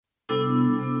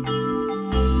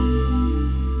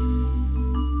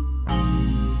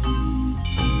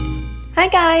Hi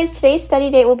guys, today's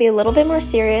study date will be a little bit more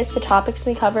serious. The topics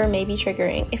we cover may be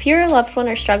triggering. If you're a loved one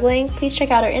or struggling, please check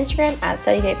out our Instagram at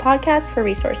Study Date Podcast for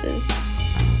resources.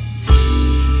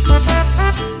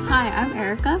 Hi, I'm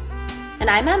Erica.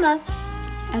 And I'm Emma.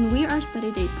 And we are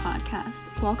Study Date Podcast.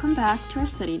 Welcome back to our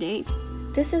study date.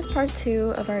 This is part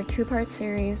 2 of our 2-part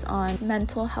series on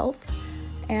mental health.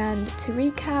 And to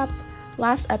recap,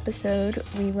 last episode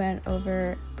we went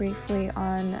over briefly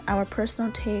on our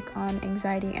personal take on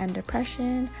anxiety and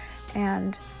depression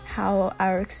and how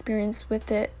our experience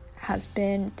with it has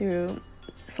been through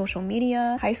social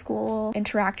media, high school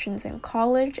interactions in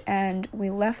college, and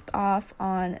we left off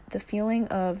on the feeling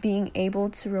of being able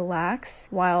to relax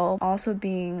while also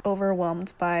being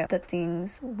overwhelmed by the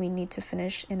things we need to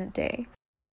finish in a day.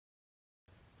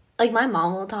 Like, my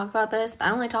mom will talk about this, but I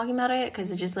don't like talking about it because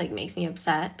it just, makes me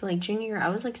upset. But, junior year, I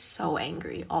was, so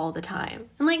angry all the time.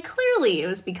 And, clearly it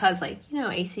was because, ACT,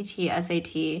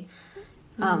 SAT,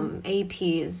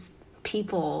 APs,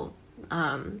 people,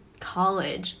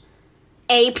 college,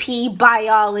 AP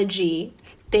biology.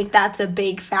 Think that's a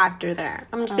big factor there.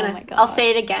 I'm just gonna, I'll say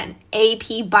it again.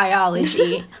 AP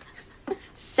biology,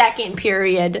 second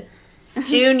period,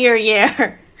 junior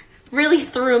year, really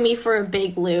threw me for a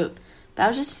big loop. But I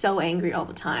was just so angry all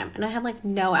the time. And I had,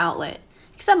 no outlet.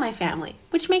 Except my family.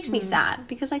 Which makes me sad.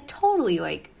 Because I totally,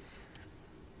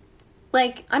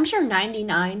 I'm sure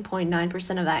 99.9%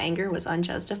 of that anger was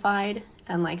unjustified.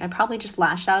 And, I probably just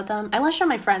lashed out at them. I lashed out at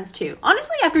my friends, too.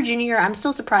 Honestly, after junior year, I'm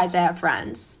still surprised I have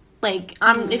friends.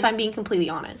 If I'm being completely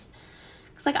honest.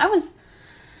 Because, I was...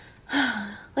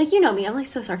 you know me. I'm,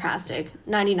 so sarcastic.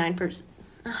 99%...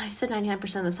 I said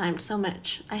 99% of the time so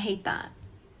much. I hate that.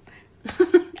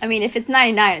 I mean, if it's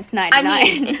 99, it's 99. I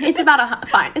mean, it's about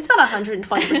fine. It's about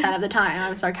 120% of the time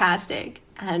I'm sarcastic,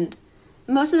 and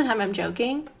most of the time I'm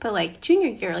joking. But junior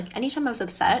year, anytime I was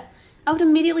upset, I would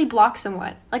immediately block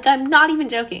someone. I'm not even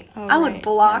joking. I would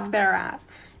block their ass,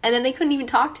 and then they couldn't even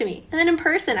talk to me. And then in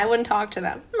person, I wouldn't talk to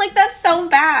them. That's so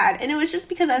bad. And it was just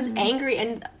because I was angry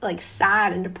and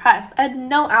sad and depressed. I had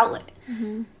no outlet,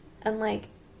 and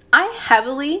I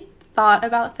heavily thought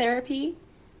about therapy.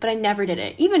 But I never did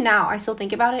it. Even now, I still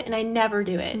think about it, and I never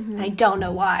do it. And I don't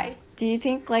know why. Do you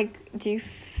think, do you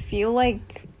feel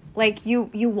like you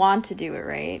want to do it,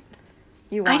 right?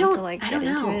 You want to, get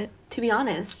into it? To be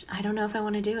honest, I don't know if I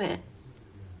want to do it.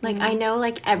 I know,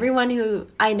 everyone who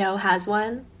I know has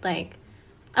one. I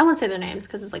won't say their names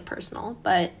because it's, personal.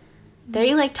 But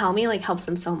they, tell me, helps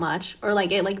them so much. Or, it,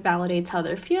 validates how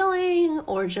they're feeling.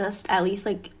 Or just at least,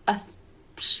 a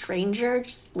stranger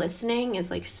just listening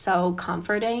is so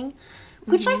comforting,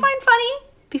 which I find funny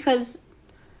because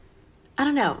I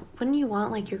don't know, wouldn't you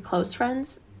want your close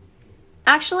friends?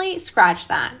 Actually, scratch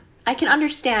that. I can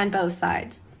understand both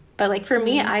sides, but for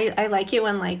me, I like it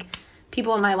when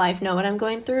people in my life know what I'm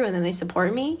going through and then they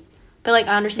support me. But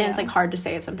I understand it's hard to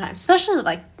say it sometimes, especially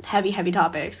with heavy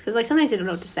topics, because sometimes I don't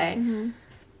know what to say.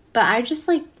 But I just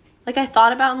I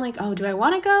thought about, I'm oh, do I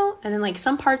want to go? And then,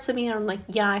 some parts of me are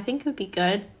yeah, I think it would be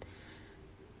good.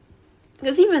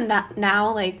 Because even that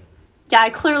now, I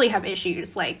clearly have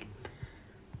issues,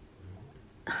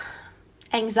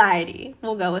 anxiety.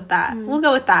 We'll go with that. We'll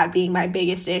go with that being my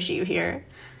biggest issue here.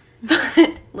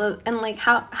 But, and,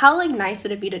 how nice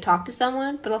would it be to talk to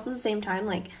someone? But also at the same time,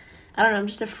 I don't know, I'm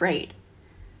just afraid.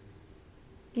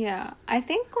 Yeah, I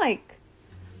think,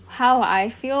 how I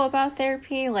feel about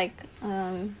therapy,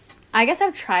 I guess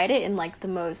I've tried it in, the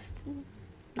most,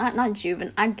 not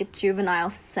juvenile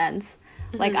sense.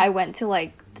 I went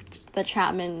to, the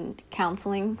Chapman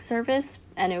counseling service,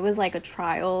 and it was, a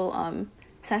trial,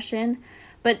 session.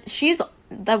 But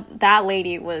that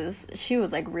lady was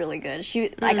really good.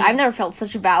 I've never felt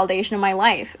such a validation in my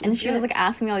life. And she was,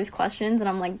 asking me all these questions, and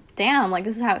I'm damn,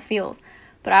 this is how it feels.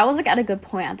 But I was, at a good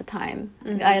point at the time.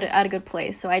 I had a good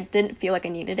place, so I didn't feel like I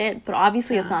needed it. But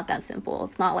obviously it's not that simple.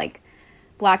 It's not,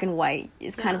 black and white.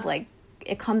 It's kind of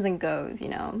it comes and goes,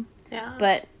 Yeah.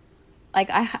 But I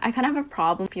kind of have a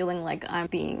problem feeling I'm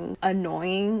being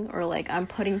annoying or I'm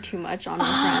putting too much on my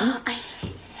friends. I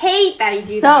hate that you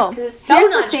do that because it's so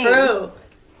not true.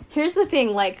 Here's the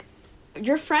thing,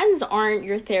 your friends aren't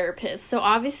your therapist, so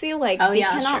obviously they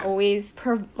cannot always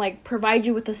provide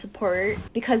you with the support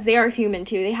because they are human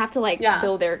too. They have to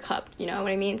fill their cup, you know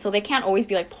what I mean? So they can't always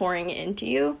be pouring it into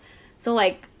you. So,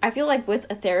 I feel with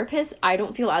a therapist, I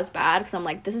don't feel as bad because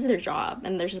I'm this is their job,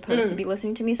 and they're supposed to be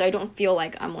listening to me, so I don't feel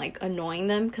I'm, annoying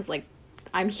them because,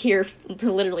 I'm here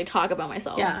to literally talk about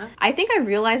myself. Yeah. I think I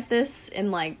realized this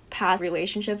in, past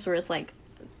relationships where it's,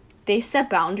 they set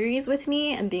boundaries with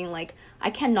me and being I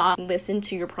cannot listen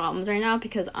to your problems right now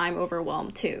because I'm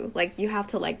overwhelmed, too. You have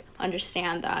to,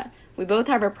 understand that we both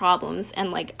have our problems,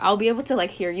 and, like, I'll be able to,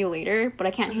 like, hear you later, but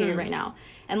I can't hear you right now.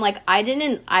 And, like,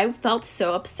 I felt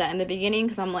so upset in the beginning,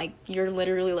 because I'm like, you're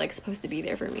literally, like, supposed to be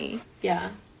there for me.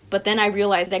 Yeah. But then I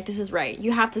realized, like, this is right.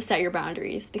 You have to set your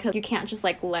boundaries, because you can't just,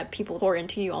 like, let people pour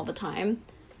into you all the time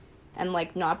and,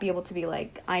 like, not be able to be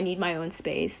like, I need my own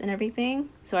space and everything.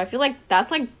 So I feel like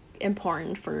that's, like,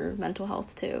 important for mental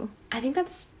health, too. I think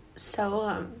that's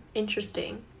so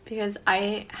interesting, because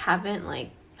I haven't,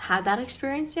 like, had that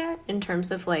experience yet in terms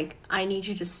of, like, I need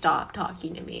you to stop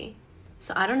talking to me.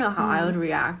 So I don't know how I would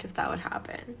react if that would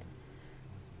happen.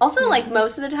 Also, like,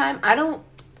 most of the time, I don't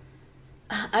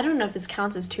know if this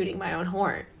counts as tooting my own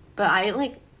horn, but I,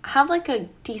 like, have, like, a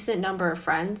decent number of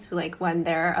friends who, like, when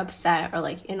they're upset or,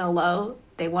 like, in a low,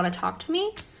 they want to talk to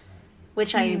me,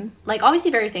 which I, like, obviously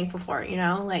very thankful for, you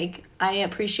know? Like, I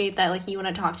appreciate that, like, you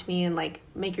want to talk to me and, like,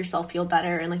 make yourself feel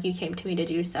better, and, like, you came to me to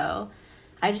do so.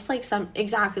 I just, like,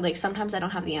 sometimes I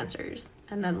don't have the answers,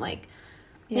 and then, like,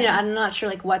 you know, I'm not sure,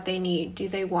 like, what they need. Do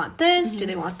they want this? Do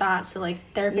they want that? So,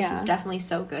 like, therapist is definitely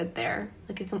so good there.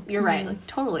 Like, you're right. Like,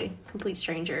 totally. Complete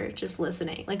stranger. Just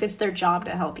listening. Like, it's their job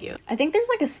to help you. I think there's,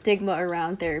 like, a stigma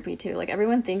around therapy, too. Like,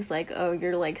 everyone thinks, like, oh,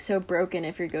 you're, like, so broken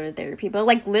if you go to therapy. But,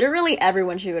 like, literally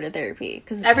everyone should go to therapy.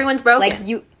 Because everyone's broken.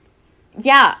 Like,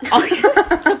 yeah.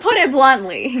 To put it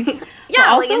bluntly. Yeah,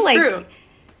 also, like, it's true.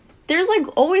 There's,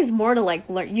 like, always more to, like,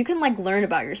 learn. You can, like, learn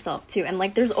about yourself, too. And,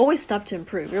 like, there's always stuff to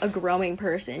improve. You're a growing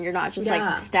person. You're not just,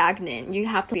 like, stagnant. You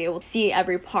have to be able to see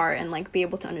every part and, like, be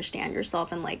able to understand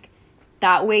yourself. And, like,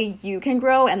 that way you can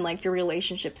grow and, like, your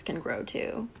relationships can grow,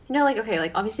 too. You know, like, okay,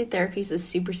 like, obviously therapy is a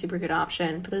super, super good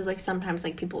option. But there's, like, sometimes,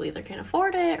 like, people either can't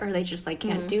afford it or they just, like,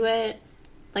 can't do it.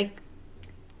 Like,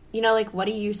 you know, like, what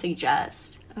do you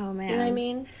suggest? Oh, man. You know what I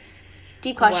mean?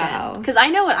 Deep question. Because I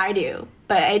know what I do,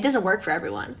 but it doesn't work for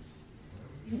everyone.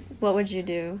 What would you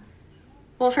do?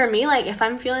 Well, for me, like, if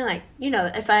I'm feeling, like, you know,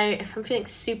 if I'm feeling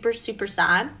super, super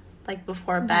sad, like,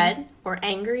 before bed, or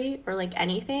angry, or, like,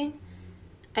 anything,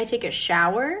 I take a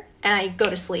shower, and I go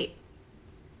to sleep.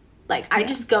 Like, I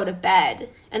just go to bed.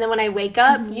 And then when I wake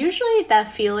up, usually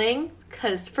that feeling,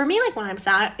 because for me, like, when I'm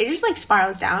sad, it just, like,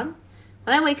 spirals down.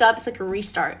 When I wake up, it's like a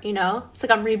restart, you know? It's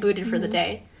like I'm rebooted for the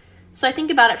day. So I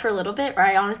think about it for a little bit, or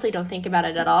I honestly don't think about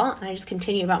it at all, and I just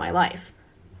continue about my life.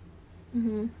 I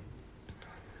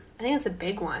think that's a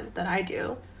big one that I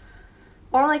do.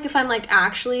 Or, like, if I'm, like,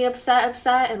 actually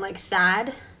upset and, like,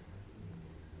 sad.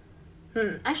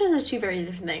 Actually, there's two very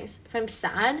different things. If I'm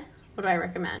sad, what do I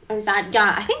recommend? I'm sad.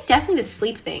 Yeah, I think definitely the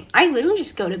sleep thing. I literally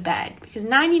just go to bed because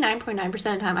 99.9% of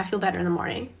the time I feel better in the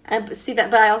morning. I see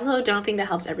that, but I also don't think that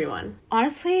helps everyone.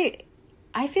 Honestly,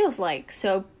 I feel, like,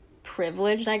 so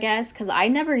privileged, I guess, because I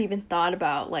never even thought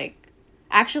about, like,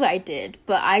 actually I did,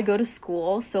 but I go to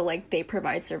school, so, like, they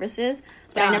provide services,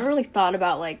 but I never really thought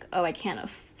about, like, oh, I can't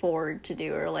afford to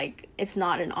do, or, like, it's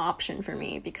not an option for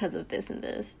me because of this and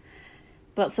this.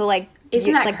 But so, like,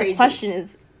 isn't that like, crazy? The question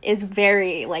is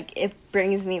very, like, it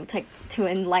brings me to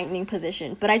an enlightening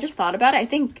position. But I just thought about it. I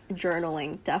think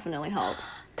journaling definitely helps.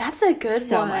 That's a good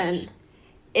one. Much.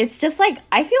 It's just, like,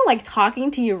 I feel like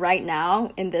talking to you right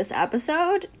now in this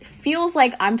episode feels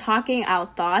like I'm talking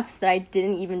out thoughts that I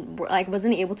didn't even, like,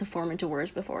 wasn't able to form into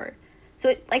words before.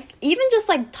 So, like, even just,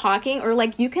 like, talking, or,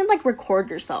 like, you can, like, record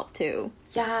yourself, too.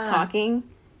 Yeah. Talking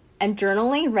and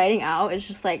journaling, writing out, is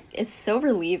just, like, it's so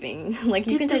relieving. Like,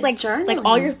 you can just, like,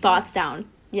 all your thoughts down.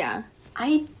 Yeah.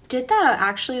 I did that,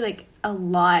 actually, like, a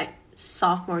lot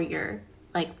sophomore year.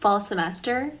 Like, fall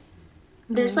semester.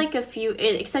 There's, like, a few,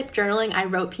 except journaling, I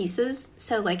wrote pieces.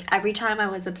 So, like, every time I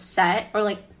was upset or,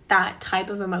 like, that type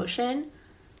of emotion,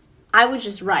 I would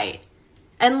just write.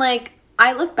 And, like,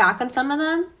 I look back on some of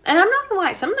them, and I'm not gonna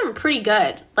lie, some of them are pretty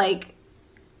good. Like,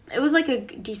 it was, like, a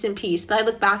decent piece, but I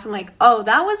look back and I'm like, oh,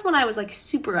 that was when I was, like,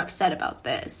 super upset about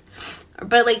this.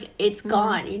 But, like, it's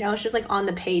gone, you know? It's just, like, on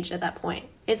the page at that point.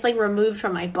 It's, like, removed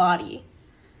from my body.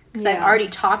 Because I've already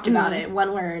talked about it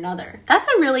one way or another. That's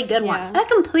a really good one. That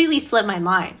completely slipped my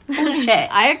mind. Holy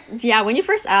shit. When you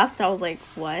first asked, I was like,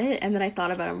 what? And then I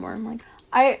thought about it more. I'm like,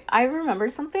 I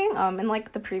remembered something in,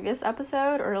 like, the previous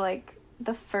episode, or, like,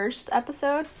 the first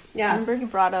episode. Yeah. I remember you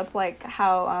brought up, like,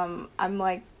 how I'm,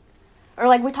 like, or,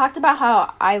 like, we talked about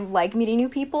how I like meeting new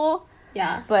people.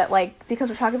 Yeah. But, like, because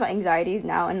we're talking about anxiety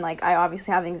now, and, like, I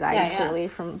obviously have anxiety clearly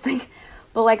from, like,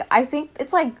 but, like, I think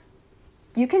it's, like,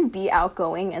 you can be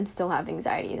outgoing and still have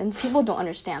anxiety, and people don't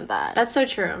understand that. That's so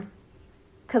true.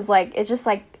 Because, like, it's just,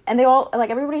 like, and they all, like,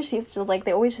 everybody sees, just, like,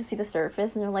 they always just see the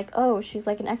surface, and they're like, oh, she's,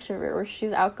 like, an extrovert, or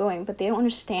she's outgoing, but they don't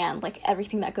understand, like,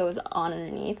 everything that goes on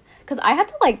underneath. Because I had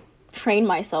to, like, train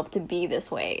myself to be this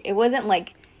way. It wasn't,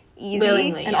 like, easy.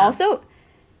 Willingly, and also,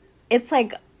 it's,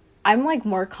 like, I'm like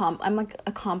I'm like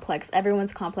a complex,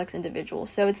 everyone's complex individual.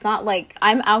 So it's not like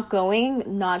I'm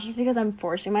outgoing, not just because I'm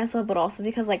forcing myself, but also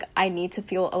because like I need to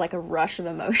feel like a rush of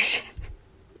emotion.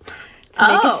 To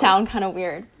make it sound kind of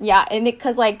weird. Yeah,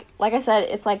 because like I said,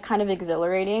 it's like kind of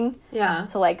exhilarating. Yeah.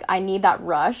 So like I need that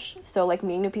rush. So like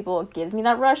meeting new people gives me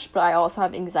that rush, but I also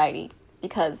have anxiety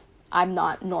because I'm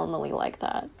not normally like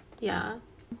that. Yeah.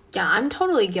 Yeah, I'm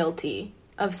totally guilty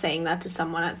of saying that to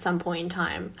someone at some point in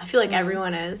time. I feel like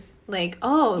everyone is. Like,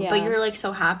 oh, but you're like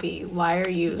so happy. Why are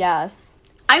you? Yes.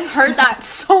 I've heard that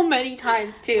so many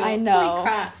times too. I know. Holy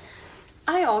crap.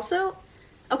 I also,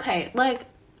 okay, like,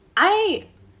 I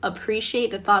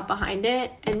appreciate the thought behind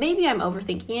it, and maybe I'm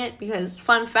overthinking it because,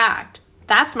 fun fact,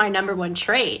 that's my number one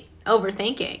trait,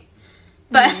 overthinking.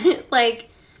 But like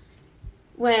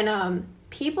when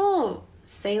people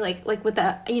say like with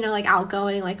the, you know, like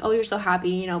outgoing, like, oh, you're so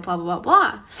happy, you know, blah blah blah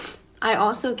blah, I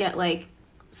also get like,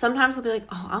 sometimes I'll be like,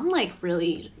 oh, I'm like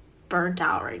really burnt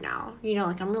out right now, you know,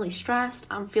 like I'm really stressed,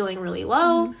 I'm feeling really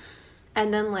low.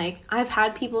 And then like I've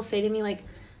had people say to me like,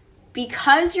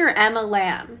 because you're Emma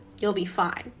Lamb, you'll be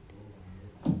fine.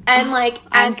 And like,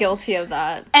 I'm guilty of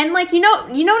that. And like, you know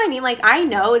what I mean? Like, I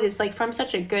know it is like from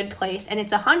such a good place, and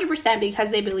it's 100%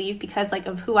 because they believe, because like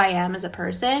of who I am as a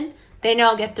person, they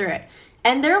know I'll get through it.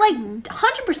 And they're like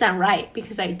 100% right,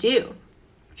 because I do.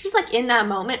 Just like in that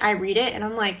moment, I read it and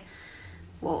I'm like,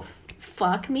 well,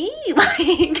 fuck me.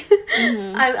 Like,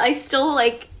 I still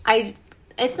like,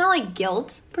 it's not like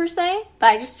guilt per se, but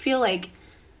I just feel like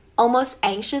almost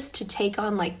anxious to take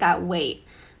on like that weight.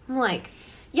 I'm like,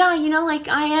 yeah, you know, like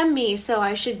I am me, so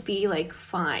I should be like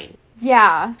fine.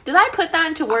 Yeah. Did I put that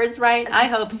into words right? I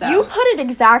hope so. You put it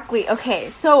exactly.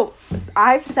 Okay, so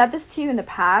I've said this to you in the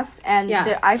past, and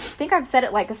I think I've said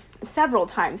it like several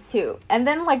times too. And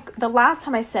then like the last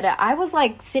time I said it, I was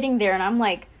like sitting there and I'm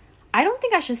like, I don't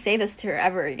think I should say this to her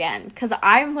ever again, because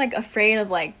I'm like afraid of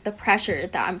like the pressure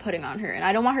that I'm putting on her, and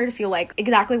I don't want her to feel like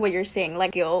exactly what you're saying,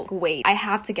 like guilt, wait, I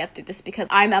have to get through this because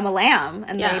I'm Emma Lamb,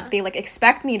 and they like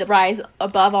expect me to rise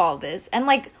above all of this, and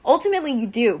like ultimately you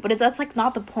do, but that's like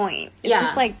not the point. It's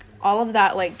just like all of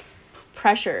that like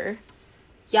pressure.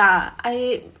 Yeah,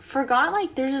 I forgot,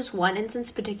 like there's this one instance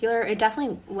in particular, it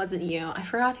definitely wasn't you, I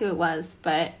forgot who it was,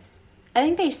 but I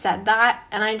think they said that,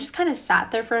 and I just kind of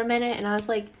sat there for a minute and I was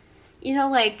like, you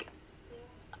know, like,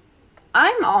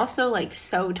 I'm also, like,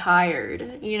 so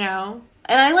tired, you know?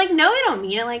 And I, like, know they don't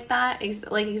mean it like that,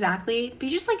 like, exactly. But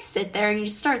you just, like, sit there and you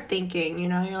just start thinking, you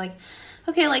know? You're like,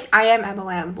 okay, like, I am Emma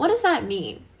Lamb. What does that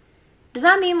mean? Does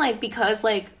that mean, like, because,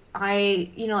 like,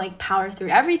 I, you know, like, power through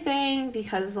everything?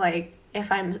 Because, like,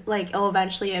 if I'm, like, oh,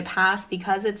 eventually I pass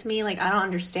because it's me? Like, I don't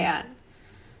understand.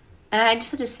 And I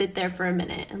just had to sit there for a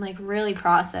minute and, like, really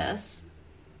process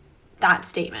that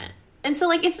statement. And so,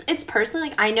 like, it's personally,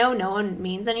 like, I know no one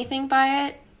means anything by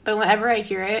it, but whenever I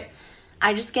hear it,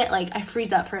 I just get, like, I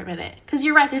freeze up for a minute. Because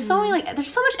you're right, there's so many, like,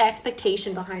 there's so much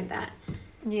expectation behind that.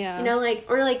 Yeah. You know, like,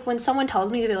 or, like, when someone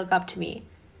tells me that they look up to me,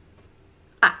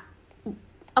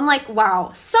 I'm like,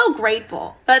 wow, so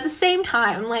grateful. But at the same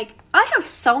time, I'm like, I have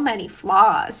so many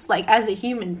flaws, like, as a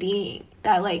human being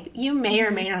that, like, you may or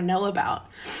may not know about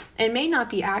and may not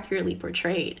be accurately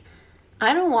portrayed.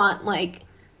 I don't want, like,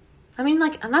 I mean,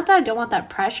 like, not that I don't want that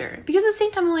pressure, because at the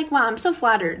same time, I'm like, wow, I'm so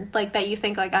flattered, like, that you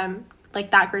think, like, I'm,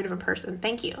 like, that great of a person.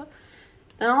 Thank you.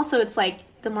 And also, it's,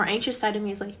 like, the more anxious side of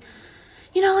me is, like,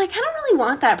 you know, like, I don't really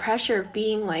want that pressure of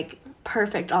being, like,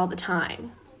 perfect all the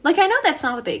time. Like, I know that's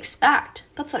not what they expect.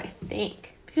 That's what I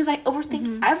think, because I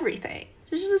overthink everything.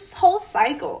 There's just this whole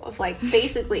cycle of, like,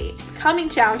 basically coming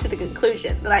down to the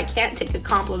conclusion that I can't take a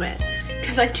compliment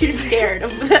because I'm too scared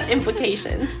of the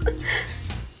implications.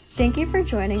 Thank you for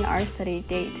joining our study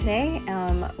date today.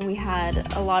 We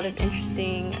had a lot of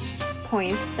interesting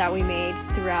points that we made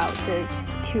throughout this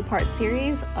 2-part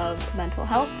series of mental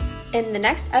health. In the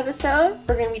next episode,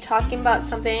 we're going to be talking about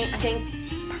something I think,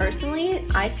 personally,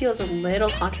 I feel is a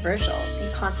little controversial,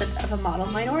 the concept of a model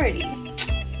minority.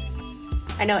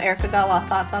 I know Erica got a lot of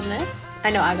thoughts on this.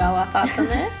 I know I got a lot of thoughts on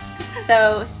this.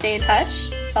 So stay in touch.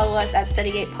 Follow us at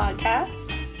StudyGate Podcast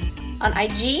on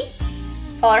IG.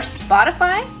 Follow our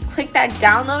Spotify. Click that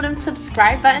download and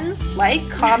subscribe button. Like,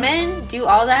 comment, do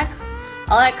all that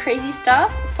crazy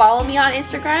stuff. Follow me on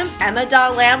Instagram,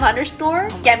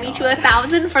 Emma.lamb_. Get me to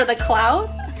 1,000 for the cloud.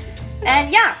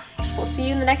 And yeah, we'll see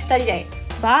you in the next study date.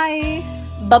 Bye.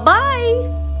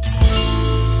 Bye-bye.